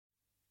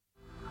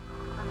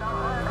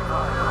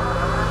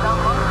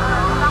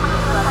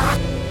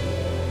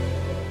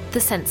The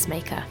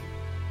Sensemaker.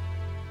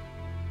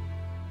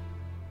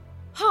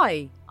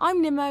 Hi, I'm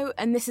Nimmo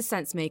and this is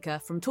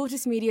Sensemaker from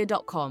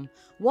tortoisemedia.com.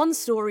 One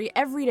story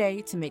every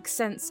day to make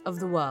sense of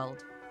the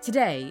world.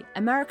 Today,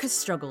 America's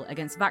struggle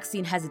against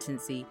vaccine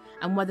hesitancy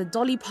and whether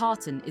Dolly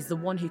Parton is the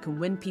one who can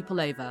win people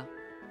over.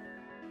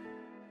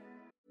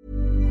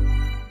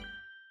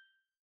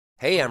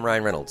 Hey, I'm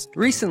Ryan Reynolds.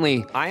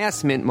 Recently, I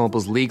asked Mint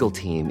Mobile's legal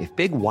team if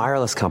big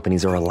wireless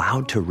companies are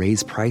allowed to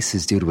raise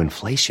prices due to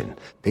inflation.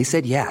 They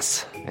said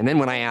yes. And then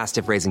when I asked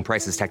if raising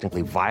prices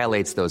technically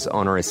violates those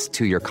onerous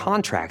two-year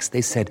contracts, they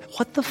said,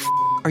 "What the f***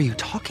 are you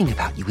talking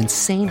about, you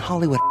insane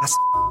Hollywood ass?"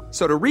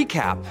 So to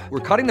recap,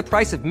 we're cutting the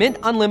price of Mint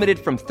Unlimited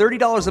from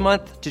 $30 a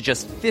month to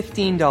just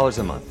 $15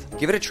 a month.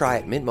 Give it a try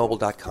at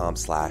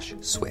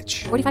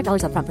mintmobile.com/switch.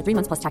 $45 up front for 3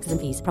 months plus taxes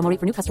and fees. Promo rate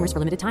for new customers for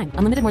limited time.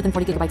 Unlimited more than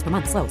 40 gigabytes per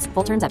month. Slows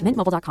full terms at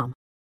mintmobile.com.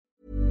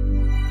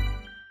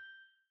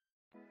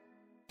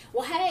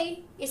 Well,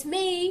 hey, it's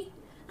me.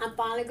 I'm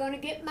finally going to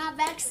get my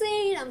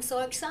vaccine. I'm so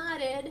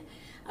excited.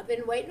 I've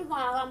been waiting a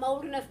while. I'm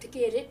old enough to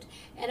get it,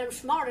 and I'm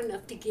smart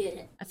enough to get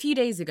it. A few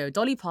days ago,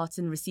 Dolly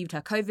Parton received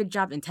her COVID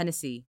jab in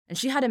Tennessee, and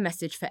she had a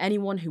message for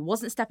anyone who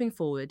wasn't stepping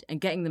forward and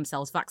getting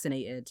themselves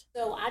vaccinated.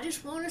 So I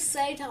just want to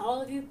say to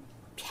all of you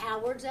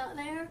cowards out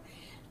there,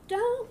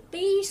 don't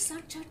be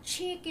such a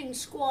chicken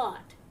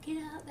squat.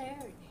 Get out there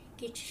and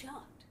get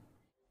shot.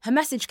 Her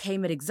message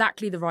came at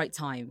exactly the right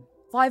time.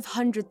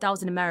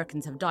 500,000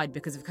 Americans have died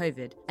because of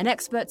COVID, and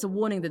experts are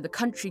warning that the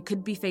country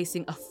could be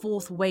facing a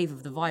fourth wave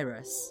of the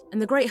virus.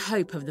 And the great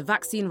hope of the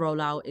vaccine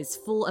rollout is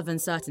full of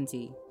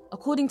uncertainty.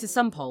 According to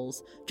some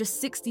polls,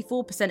 just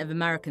 64% of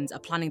Americans are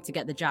planning to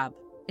get the jab.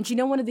 And do you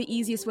know one of the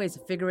easiest ways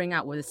of figuring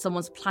out whether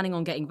someone's planning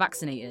on getting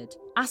vaccinated?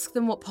 Ask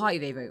them what party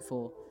they vote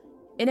for.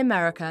 In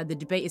America, the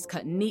debate is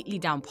cut neatly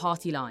down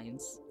party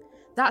lines.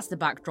 That's the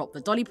backdrop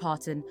that Dolly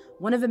Parton,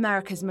 one of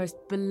America's most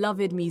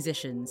beloved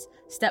musicians,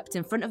 stepped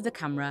in front of the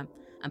camera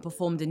and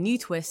performed a new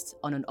twist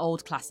on an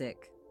old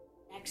classic.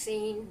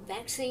 Vaccine,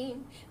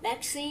 vaccine,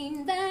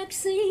 vaccine,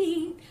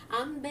 vaccine.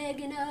 I'm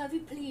begging of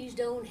you, please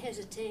don't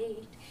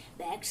hesitate.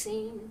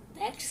 Vaccine,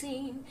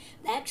 vaccine,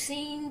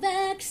 vaccine,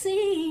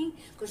 vaccine.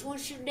 'Cause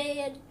once you're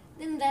dead,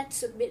 then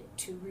that's a bit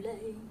too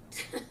late.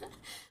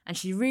 And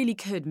she really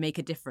could make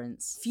a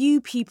difference.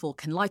 Few people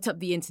can light up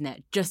the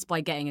internet just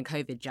by getting a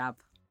COVID jab.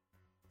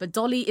 But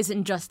Dolly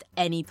isn't just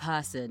any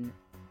person.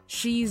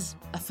 She's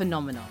a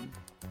phenomenon,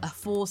 a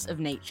force of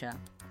nature.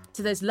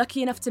 To those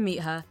lucky enough to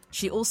meet her,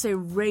 she also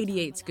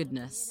radiates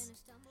goodness.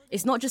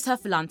 It's not just her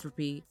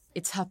philanthropy,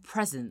 it's her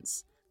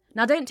presence.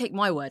 Now don't take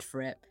my word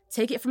for it.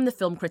 Take it from the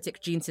film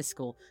critic Gene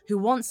Siskel, who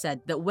once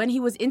said that when he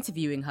was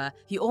interviewing her,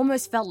 he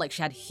almost felt like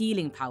she had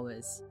healing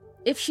powers.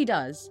 If she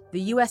does, the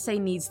USA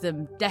needs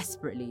them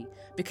desperately,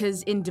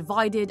 because in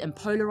divided and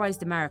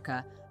polarized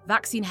America,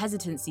 vaccine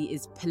hesitancy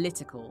is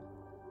political.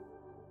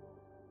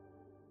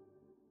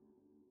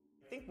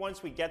 I think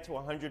once we get to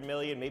 100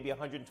 million, maybe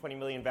 120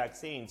 million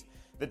vaccines,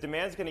 the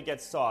demand's going to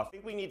get soft. I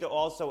think we need to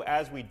also,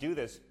 as we do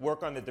this,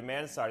 work on the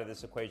demand side of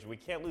this equation. We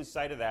can't lose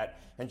sight of that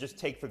and just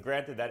take for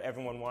granted that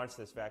everyone wants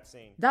this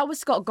vaccine. That was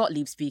Scott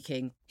Gottlieb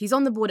speaking. He's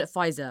on the board at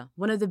Pfizer,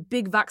 one of the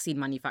big vaccine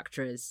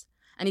manufacturers.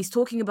 And he's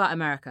talking about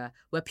America,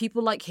 where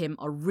people like him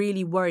are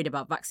really worried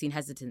about vaccine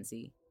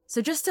hesitancy.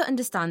 So just to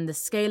understand the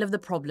scale of the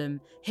problem,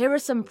 here are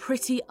some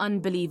pretty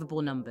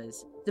unbelievable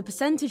numbers. The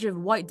percentage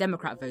of white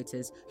Democrat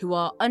voters who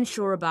are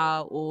unsure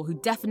about or who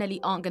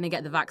definitely aren't going to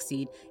get the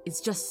vaccine is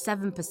just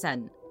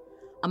 7%.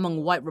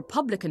 Among white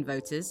Republican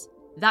voters,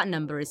 that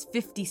number is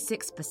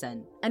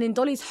 56%. And in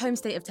Dolly's home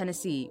state of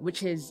Tennessee,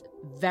 which is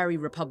very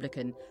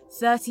Republican,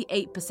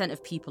 38%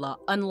 of people are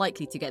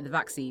unlikely to get the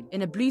vaccine.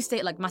 In a blue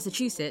state like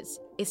Massachusetts,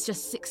 it's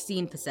just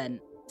 16%.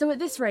 So at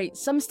this rate,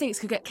 some states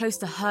could get close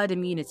to herd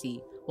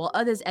immunity, while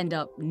others end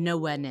up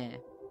nowhere near.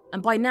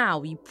 And by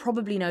now, you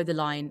probably know the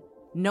line,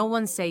 "No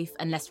one's safe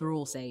unless we're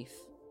all safe."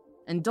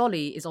 And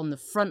Dolly is on the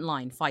front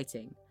line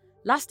fighting.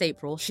 Last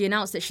April, she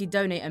announced that she'd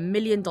donate $1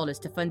 million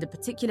to fund a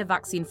particular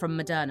vaccine from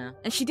Moderna.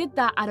 And she did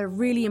that at a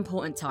really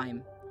important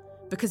time.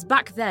 Because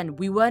back then,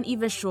 we weren't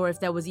even sure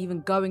if there was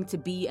even going to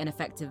be an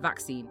effective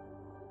vaccine.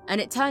 And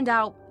it turned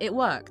out it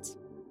worked.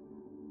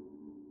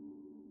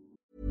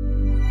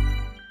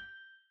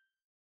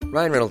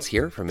 Ryan Reynolds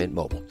here from Mint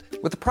Mobile.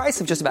 With the price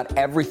of just about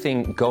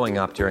everything going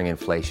up during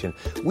inflation,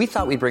 we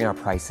thought we'd bring our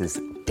prices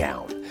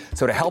down.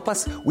 So to help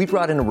us, we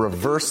brought in a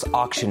reverse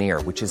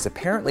auctioneer, which is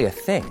apparently a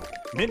thing.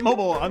 Mint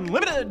Mobile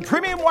Unlimited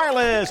Premium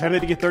Wireless. How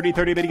to get 30,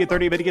 30, bit to get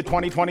 30, bit to get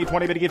 20, 20,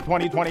 20, bit to get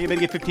 20, 20, bit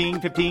to get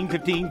 15, 15,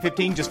 15,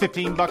 15, just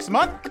 $15 a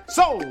month?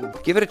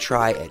 Sold! Give it a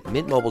try at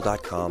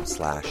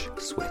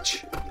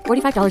mintmobile.com/switch.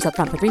 $45 up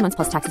front for 3 months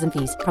plus taxes and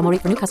fees. Promo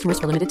rate for new customers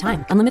for limited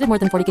time. Unlimited more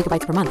than 40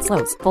 gigabytes per month.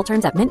 Slows full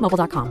terms at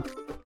mintmobile.com.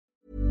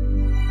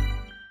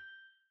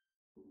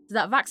 So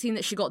that vaccine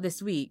that she got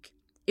this week,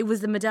 it was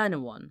the Moderna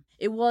one.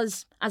 It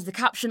was, as the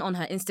caption on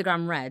her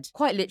Instagram read,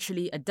 quite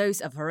literally a dose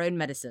of her own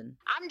medicine.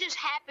 I'm just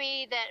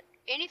happy that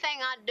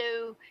anything I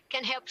do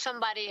can help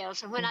somebody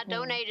else. And when I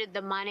donated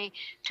the money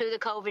to the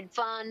COVID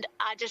fund,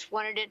 I just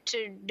wanted it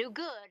to do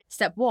good.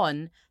 Step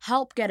 1,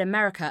 help get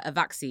America a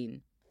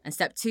vaccine. And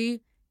step 2,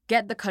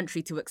 get the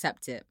country to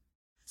accept it.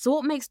 So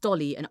what makes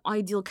Dolly an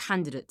ideal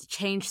candidate to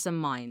change some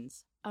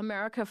minds?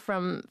 America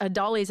from a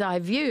Dolly's eye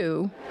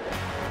view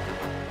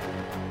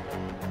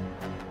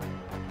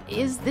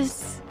is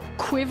this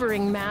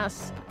quivering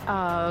mass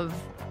of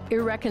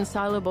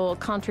irreconcilable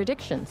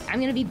contradictions. I'm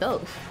going to be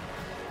both.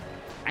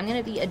 I'm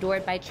going to be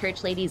adored by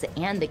church ladies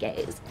and the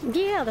gays.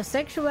 Yeah, the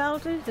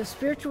sexuality, the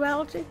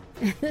spirituality,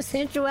 the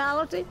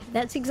sensuality.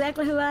 That's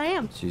exactly who I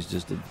am. She's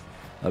just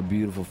a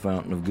beautiful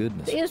fountain of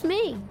goodness. It's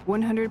me.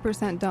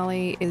 100%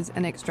 Dolly is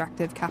an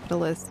extractive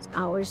capitalist.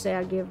 I always say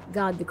I give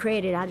God the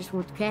credit. I just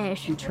want the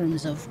cash. In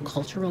terms of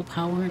cultural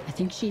power, I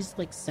think she's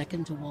like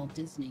second to Walt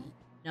Disney.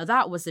 Now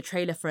that was the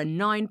trailer for a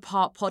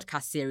 9-part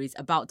podcast series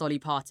about Dolly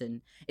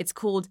Parton. It's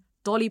called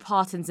Dolly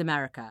Parton's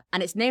America,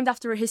 and it's named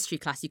after a history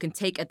class you can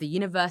take at the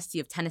University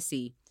of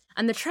Tennessee.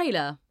 And the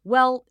trailer,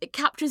 well, it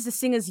captures the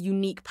singer's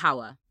unique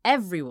power.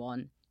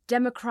 Everyone,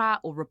 Democrat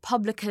or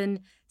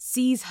Republican,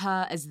 sees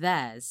her as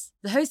theirs.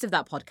 The host of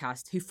that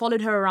podcast, who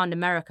followed her around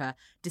America,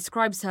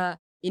 describes her,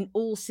 in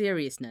all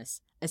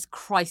seriousness, as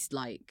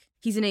Christ-like.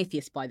 He's an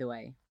atheist, by the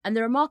way. And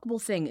the remarkable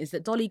thing is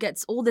that Dolly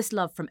gets all this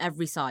love from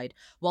every side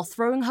while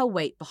throwing her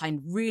weight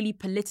behind really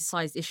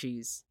politicized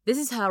issues. This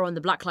is her on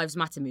the Black Lives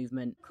Matter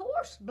movement. Of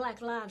course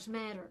Black Lives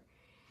Matter.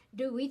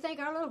 Do we think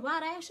our little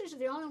white asses are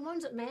the only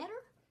ones that matter?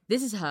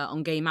 This is her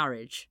on gay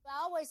marriage.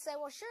 I always say,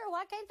 well, sure,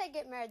 why can't they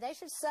get married? They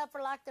should suffer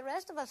like the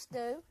rest of us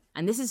do.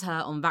 And this is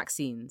her on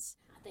vaccines.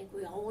 I think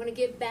we all want to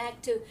get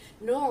back to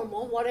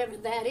normal, whatever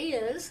that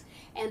is,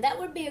 and that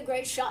would be a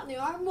great shot in the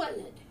arm, wouldn't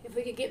it, if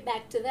we could get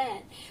back to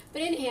that.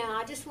 But anyhow,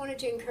 I just wanted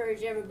to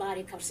encourage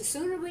everybody, because the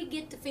sooner we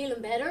get to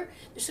feeling better,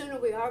 the sooner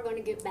we are going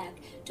to get back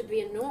to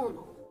being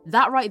normal.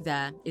 That right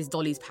there is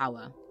Dolly's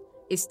power.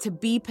 It's to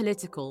be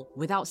political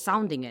without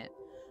sounding it.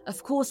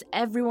 Of course,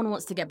 everyone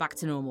wants to get back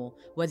to normal,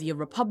 whether you're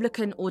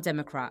Republican or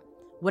Democrat,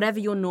 whatever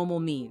your normal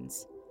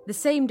means. The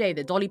same day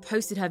that Dolly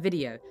posted her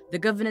video, the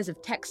governors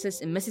of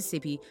Texas and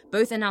Mississippi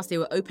both announced they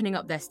were opening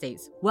up their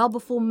states, well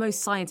before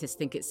most scientists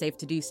think it's safe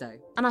to do so.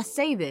 And I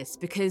say this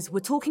because we're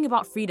talking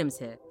about freedoms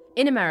here.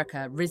 In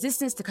America,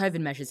 resistance to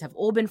COVID measures have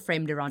all been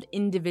framed around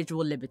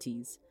individual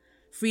liberties.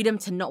 Freedom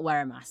to not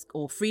wear a mask,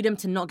 or freedom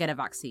to not get a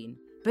vaccine.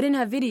 But in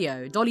her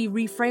video, Dolly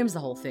reframes the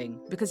whole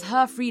thing, because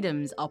her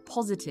freedoms are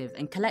positive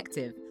and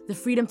collective. The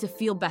freedom to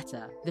feel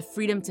better, the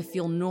freedom to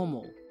feel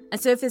normal. And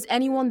so if there's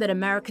anyone that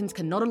Americans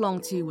can nod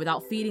along to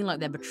without feeling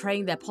like they're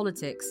betraying their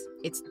politics,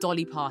 it's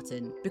Dolly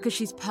Parton, because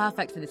she's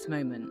perfect for this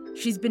moment.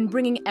 She's been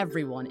bringing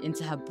everyone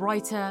into her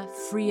brighter,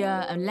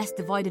 freer, and less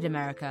divided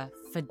America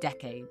for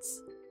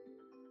decades.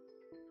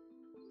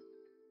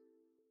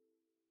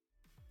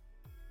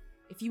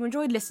 If you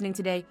enjoyed listening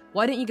today,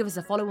 why don't you give us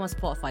a follow on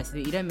Spotify so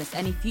that you don't miss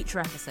any future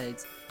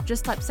episodes?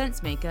 Just type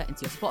Sensemaker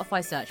into your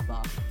Spotify search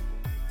bar.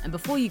 And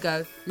before you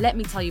go, let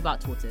me tell you about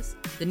Tortoise,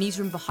 the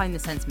newsroom behind the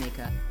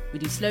Sensemaker. We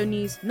do slow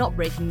news, not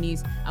breaking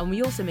news, and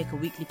we also make a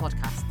weekly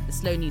podcast, the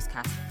Slow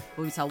Newscast,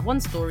 where we tell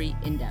one story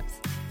in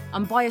depth.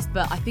 I'm biased,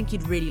 but I think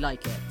you'd really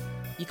like it.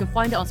 You can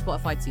find it on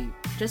Spotify too.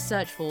 Just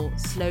search for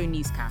Slow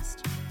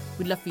Newscast.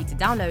 We'd love for you to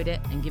download it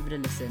and give it a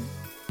listen.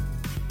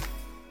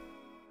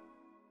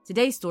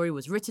 Today's story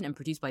was written and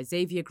produced by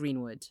Xavier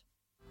Greenwood.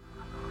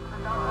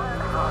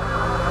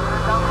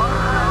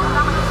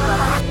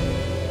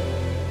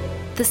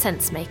 The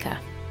Sensemaker.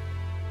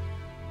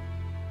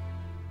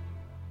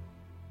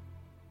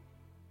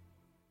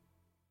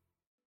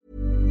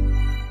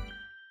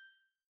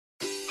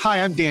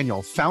 Hi, I'm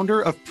Daniel,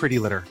 founder of Pretty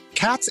Litter.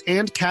 Cats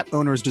and cat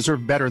owners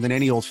deserve better than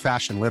any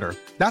old-fashioned litter.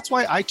 That's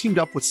why I teamed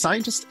up with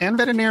scientists and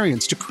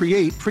veterinarians to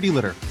create Pretty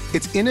Litter.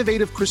 Its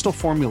innovative crystal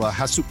formula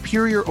has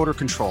superior odor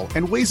control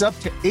and weighs up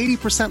to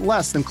 80%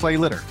 less than clay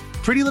litter.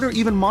 Pretty Litter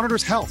even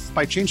monitors health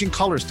by changing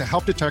colors to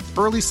help detect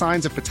early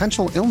signs of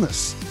potential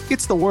illness.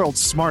 It's the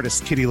world's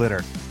smartest kitty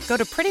litter. Go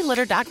to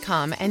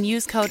prettylitter.com and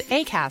use code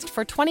ACAST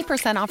for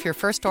 20% off your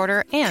first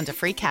order and a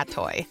free cat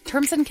toy.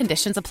 Terms and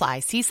conditions apply.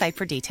 See site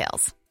for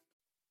details.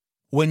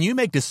 When you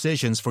make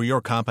decisions for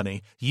your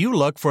company, you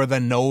look for the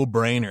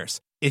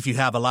no-brainers. If you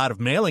have a lot of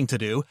mailing to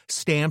do,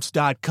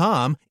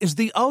 Stamps.com is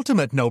the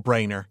ultimate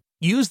no-brainer.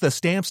 Use the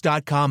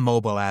Stamps.com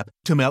mobile app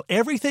to mail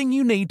everything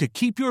you need to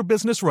keep your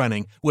business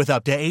running with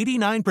up to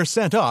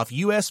 89% off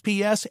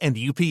USPS and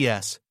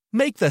UPS.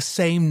 Make the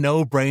same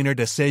no-brainer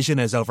decision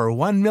as over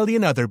 1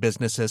 million other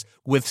businesses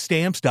with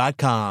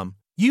Stamps.com.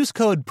 Use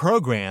code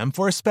PROGRAM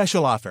for a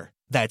special offer.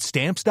 That's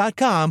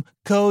Stamps.com,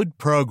 code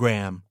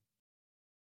PROGRAM.